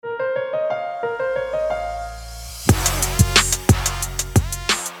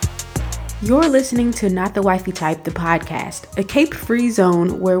You're listening to Not the Wifey Type, the podcast, a cape-free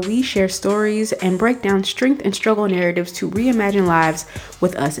zone where we share stories and break down strength and struggle narratives to reimagine lives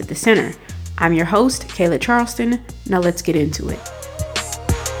with us at the center. I'm your host, Kayla Charleston. Now let's get into it.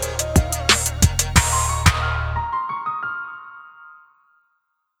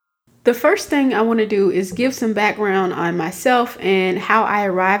 The first thing I want to do is give some background on myself and how I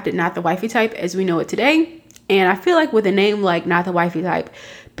arrived at Not the Wifey Type as we know it today. And I feel like with a name like Not the Wifey Type,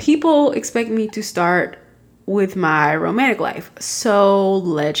 people expect me to start with my romantic life. So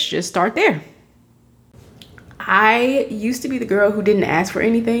let's just start there. I used to be the girl who didn't ask for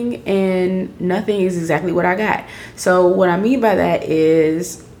anything, and nothing is exactly what I got. So what I mean by that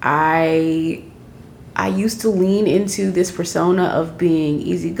is I used to lean into this persona of being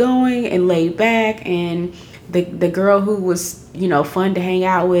easygoing and laid back and the girl who was, fun to hang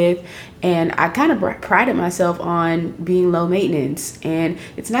out with. And I kind of prided myself on being low maintenance. And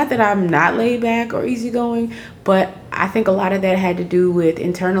it's not that I'm not laid back or easygoing, but I think a lot of that had to do with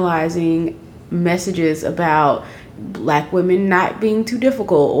internalizing messages about Black women not being too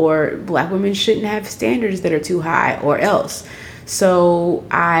difficult, or Black women shouldn't have standards that are too high, or else. So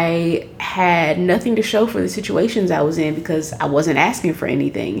I had nothing to show for the situations I was in because I wasn't asking for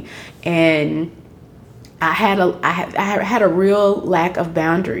anything. And I had a real lack of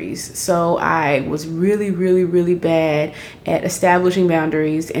boundaries. So I was really, really, really bad at establishing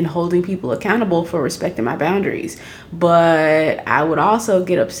boundaries and holding people accountable for respecting my boundaries. But I would also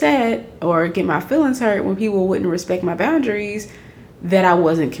get upset or get my feelings hurt when people wouldn't respect my boundaries that I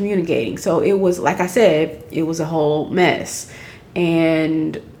wasn't communicating. So it was, like I said, it was a whole mess.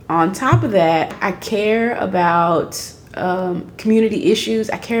 And on top of that, I care about community issues.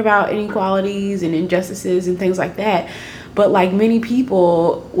 I care about inequalities and injustices and things like that. But like many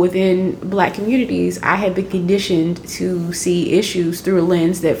people within Black communities, I have been conditioned to see issues through a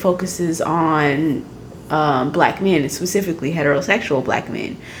lens that focuses on Black men, and specifically heterosexual Black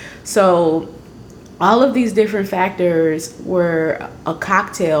men. So all of these different factors were a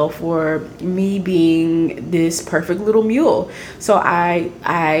cocktail for me being this perfect little mule. So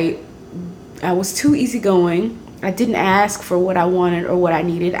I was too easygoing. I didn't ask for what I wanted or what I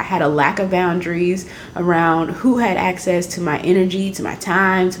needed. I had a lack of boundaries around who had access to my energy, to my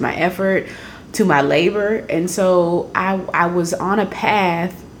time, to my effort, to my labor. And so I was on a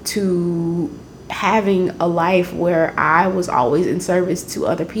path to having a life where I was always in service to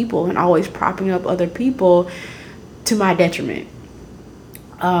other people and always propping up other people to my detriment.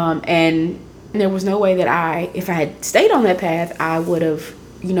 And there was no way that if I had stayed on that path, I would have,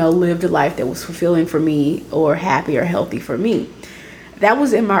 lived a life that was fulfilling for me or happy or healthy for me. That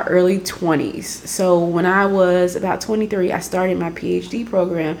was in my early 20s. So when I was about 23, I started my PhD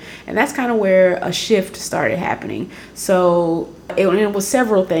program, and that's kind of where a shift started happening. So it was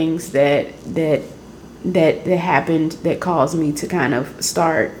several things that happened that caused me to kind of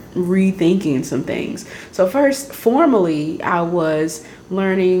start rethinking some things. So first, formally, I was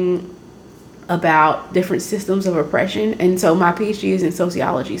learning about different systems of oppression. And so my PhD is in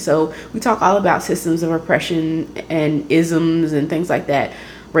sociology. So we talk all about systems of oppression and isms and things like that.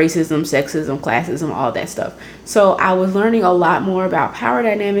 Racism, sexism, classism, all that stuff. So I was learning a lot more about power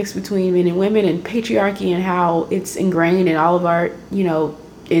dynamics between men and women and patriarchy and how it's ingrained in all of our,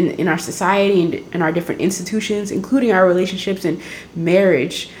 in our society and in our different institutions, including our relationships and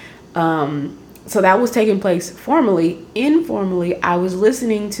marriage. So that was taking place formally. Informally, I was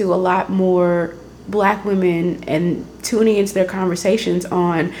listening to a lot more Black women and tuning into their conversations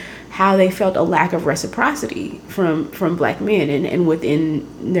on how they felt a lack of reciprocity from Black men and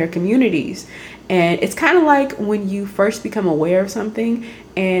within their communities. And it's kind of like when you first become aware of something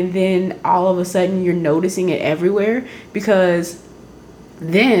and then all of a sudden you're noticing it everywhere, because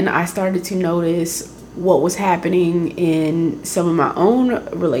then I started to notice what was happening in some of my own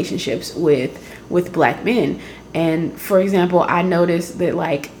relationships with Black men. And for example, I noticed that,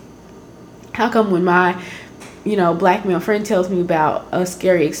 like, how come when my Black male friend tells me about a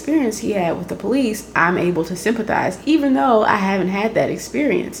scary experience he had with the police, I'm able to sympathize even though I haven't had that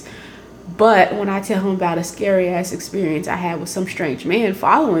experience. But when I tell him about a scary ass experience I had with some strange man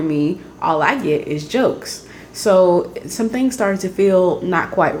following me, all I get is jokes. So some things started to feel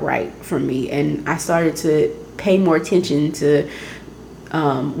not quite right for me, and I started to pay more attention to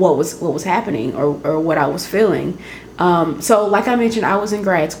what was happening or what I was feeling. So like I mentioned, I was in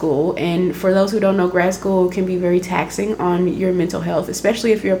grad school, and for those who don't know, grad school can be very taxing on your mental health,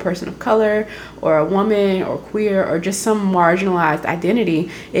 especially if you're a person of color or a woman or queer or just some marginalized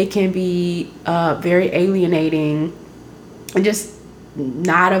identity. It can be very alienating and just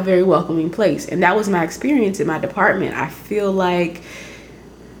not a very welcoming place. And that was my experience in my department. I feel like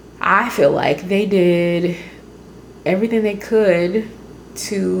I feel like they did everything they could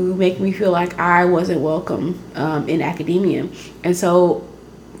to make me feel like I wasn't welcome in academia. And so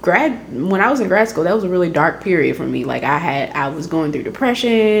when I was in grad school, that was a really dark period for me. Like I was going through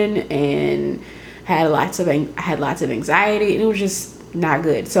depression and had lots of anxiety, and it was just not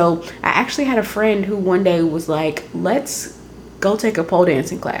good. So I actually had a friend who one day was like, let's go take a pole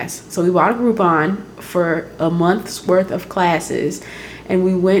dancing class. So we bought a Groupon for a month's worth of classes, and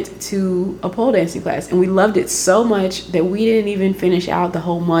we went to a pole dancing class, and we loved it so much that we didn't even finish out the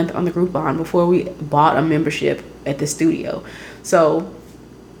whole month on the Groupon before we bought a membership at the studio. So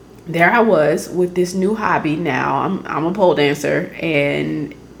there I was with this new hobby. Now I'm a pole dancer,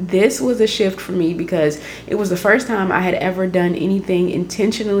 and this was a shift for me because it was the first time I had ever done anything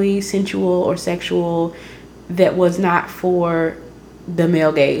intentionally sensual or sexual that was not for the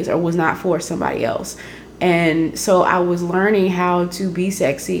male gaze or was not for somebody else. And so I was learning how to be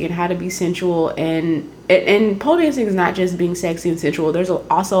sexy and how to be sensual, and pole dancing is not just being sexy and sensual. There's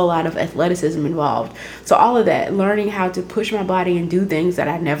also a lot of athleticism involved. So all of that, learning how to push my body and do things that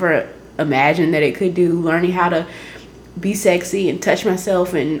I never imagined that it could do, learning how to be sexy and touch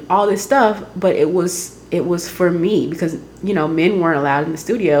myself and all this stuff. But it was for me because, you know, men weren't allowed in the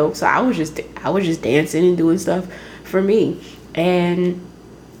studio. So I was just dancing and doing stuff for me. And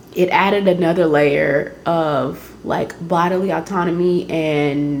it added another layer of like bodily autonomy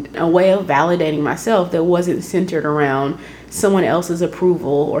and a way of validating myself that wasn't centered around someone else's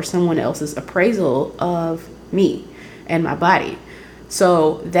approval or someone else's appraisal of me and my body.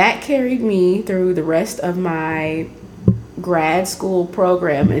 So that carried me through the rest of my grad school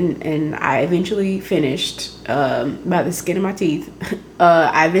program, and I eventually finished by the skin of my teeth.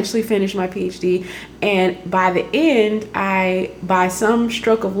 I eventually finished my PhD, and by the end, by some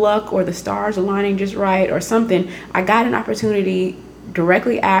stroke of luck or the stars aligning just right or something, I got an opportunity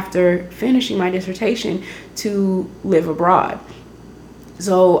directly after finishing my dissertation to live abroad.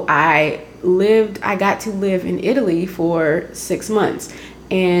 So I got to live in Italy for 6 months.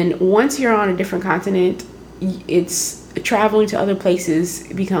 And once you're on a different continent, it's traveling to other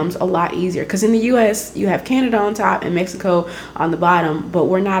places becomes a lot easier, because in the US you have Canada on top and Mexico on the bottom, but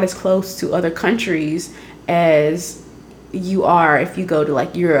we're not as close to other countries as you are if you go to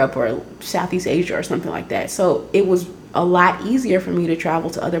like Europe or Southeast Asia or something like that. So it was a lot easier for me to travel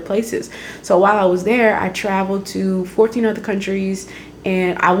to other places. So while I was there, I traveled to 14 other countries,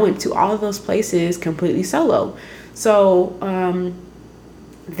 and I went to all of those places completely solo. So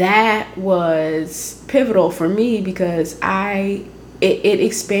that was pivotal for me because it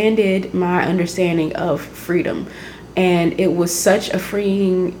expanded my understanding of freedom, and it was such a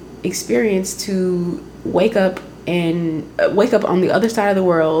freeing experience to wake up on the other side of the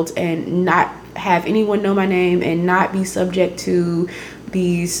world and not have anyone know my name and not be subject to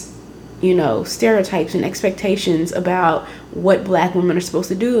these, you know, stereotypes and expectations about what Black women are supposed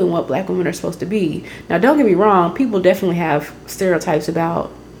to do and what Black women are supposed to be. Now, don't get me wrong, people definitely have stereotypes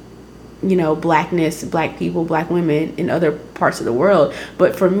about, you know, Blackness, Black people, Black women in other parts of the world.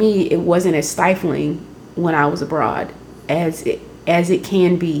 But for me, it wasn't as stifling when I was abroad as it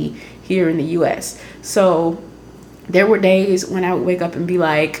can be here in the US. So there were days when I would wake up and be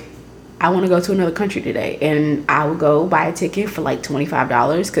like, I want to go to another country today, and I would go buy a ticket for like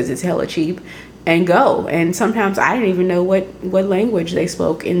 $25 because it's hella cheap and go. And sometimes I didn't even know what language they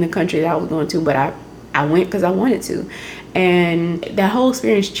spoke in the country that I was going to, but I went because I wanted to. And that whole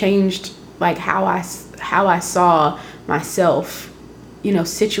experience changed like how I saw myself, you know,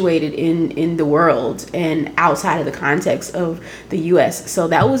 situated in the world and outside of the context of the US. So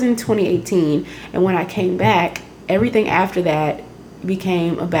that was in 2018. And when I came back, everything after that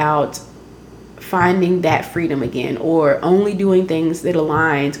became about finding that freedom again, or only doing things that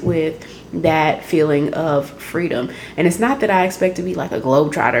aligned with that feeling of freedom. And it's not that I expect to be like a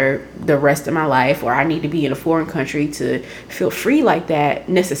globetrotter the rest of my life, or I need to be in a foreign country to feel free like that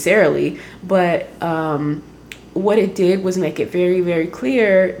necessarily. But what it did was make it very, very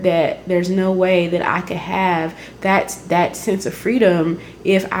clear that there's no way that I could have that sense of freedom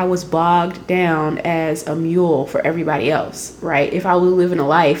if I was bogged down as a mule for everybody else, right? If I was living a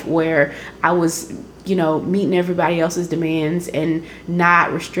life where I was, you know, meeting everybody else's demands and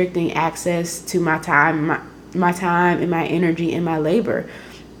not restricting access to my time and my energy and my labor.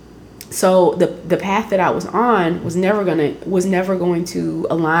 So the path that I was on was never going to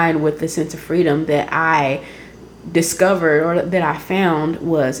align with the sense of freedom that I discovered or that I found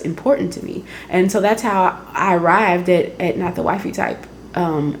was important to me. And so that's how I arrived at Not the Wifey Type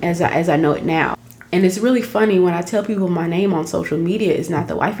as I know it now. And it's really funny when I tell people my name on social media is Not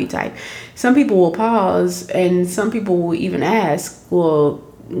the Wifey Type. Some people will pause, and some people will even ask, well,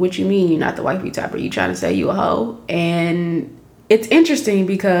 what you mean you're not the wifey type? Are you trying to say you a hoe? And it's interesting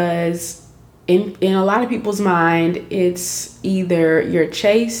because in a lot of people's mind, it's either you're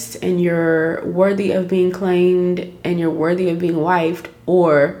chaste and you're worthy of being claimed and you're worthy of being wifed,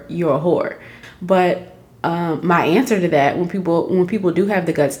 or you're a whore. But my answer to that, when people do have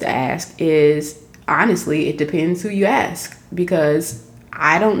the guts to ask, is honestly, it depends who you ask, because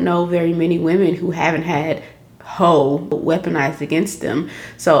I don't know very many women who haven't had hoe weaponized against them.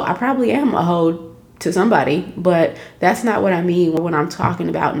 So I probably am a hoe to somebody, but that's not what I mean when I'm talking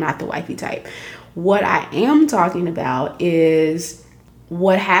about not the wifey type. What I am talking about is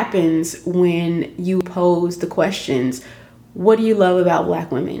what happens when you pose the questions, what do you love about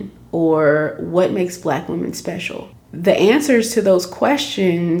Black women? Or what makes Black women special? The answers to those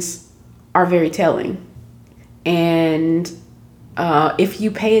questions are very telling. And if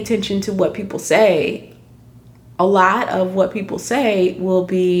you pay attention to what people say, a lot of what people say will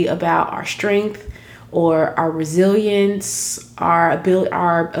be about our strength, or our resilience, our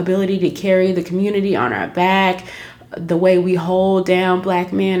ability to carry the community on our back, the way we hold down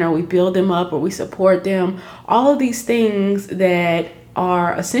Black men, or we build them up, or we support them. All of these things that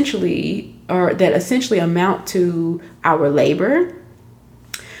are essentially amount to our labor,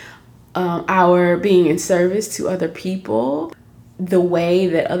 our being in service to other people, the way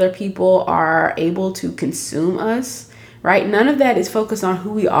that other people are able to consume us. Right? None of that is focused on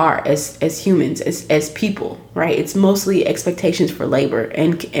who we are as humans, as people, right? It's mostly expectations for labor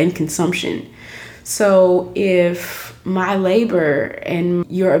and consumption. So if my labor and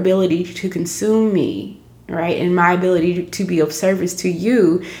your ability to consume me, right, and my ability to be of service to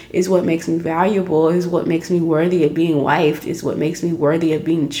you is what makes me valuable, is what makes me worthy of being wifed, is what makes me worthy of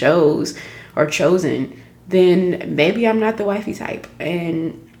being chosen, then maybe I'm not the wifey type.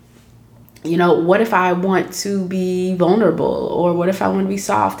 And what if I want to be vulnerable? Or what if I want to be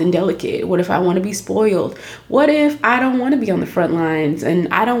soft and delicate? What if I want to be spoiled? What if I don't want to be on the front lines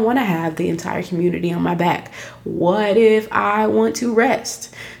and I don't want to have the entire community on my back? What if I want to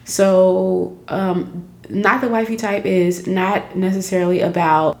rest? So, not the wifey type is not necessarily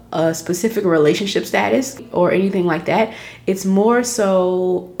about a specific relationship status or anything like that. It's more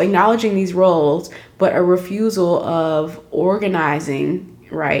so acknowledging these roles, but a refusal of organizing,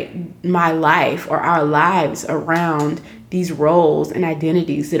 right, my life or our lives around these roles and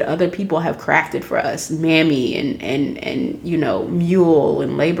identities that other people have crafted for us, mammy and mule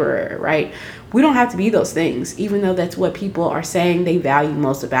and laborer, right? We don't have to be those things, even though that's what people are saying they value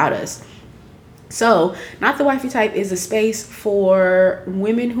most about us. So, Not the Wifey Type is a space for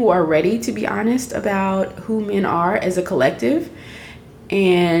women who are ready to be honest about who men are as a collective.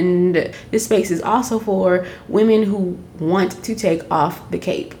 And this space is also for women who want to take off the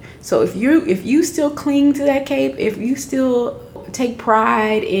cape. So if you still cling to that cape, if you still take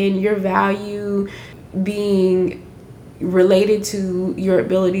pride in your value being related to your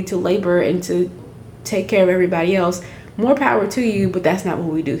ability to labor and to take care of everybody else, more power to you, but that's not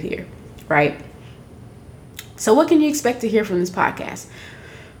what we do here, right? So what can you expect to hear from this podcast?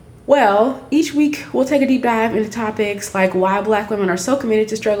 Well, each week we'll take a deep dive into topics like why Black women are so committed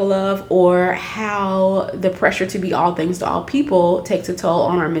to struggle love, or how the pressure to be all things to all people takes a toll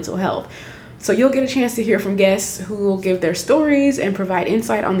on our mental health. So you'll get a chance to hear from guests who will give their stories and provide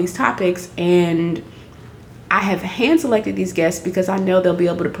insight on these topics. And I have hand selected these guests because I know they'll be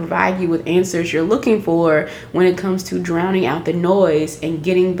able to provide you with answers you're looking for when it comes to drowning out the noise and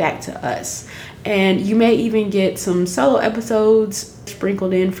getting back to us. And you may even get some solo episodes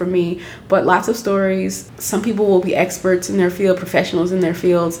sprinkled in from me, but lots of stories. Some people will be experts in their field, professionals in their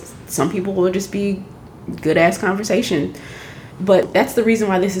fields. Some people will just be good ass conversation. But that's the reason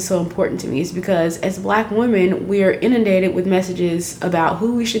why this is so important to me, is because as Black women, we're inundated with messages about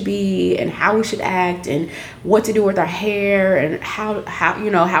who we should be and how we should act and what to do with our hair and how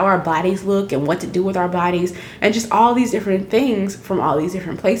our bodies look and what to do with our bodies, and just all these different things from all these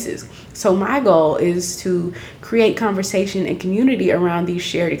different places. So my goal is to create conversation and community around these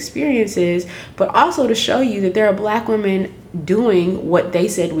shared experiences, but also to show you that there are Black women doing what they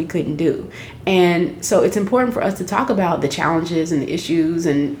said we couldn't do. And so it's important for us to talk about the challenges and the issues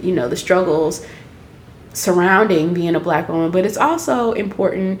and the struggles surrounding being a Black woman, but it's also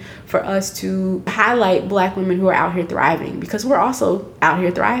important for us to highlight Black women who are out here thriving, because we're also out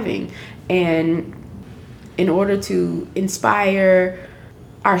here thriving. And in order to inspire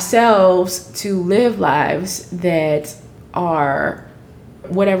ourselves to live lives that are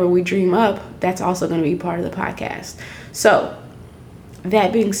whatever we dream up, that's also going to be part of the podcast. So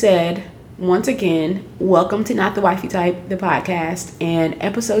that being said, once again, welcome to Not the Wifey Type, the podcast, and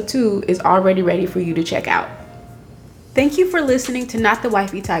episode 2 is already ready for you to check out. Thank you for listening to Not the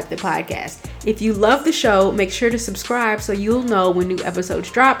Wifey Type, the podcast. If you love the show, make sure to subscribe so you'll know when new episodes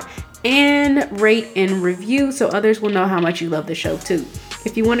drop, and rate and review so others will know how much you love the show too.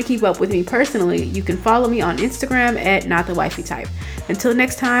 If you want to keep up with me personally, you can follow me on Instagram at Not the Wifey Type. Until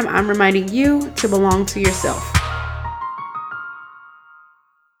next time, I'm reminding you to belong to yourself.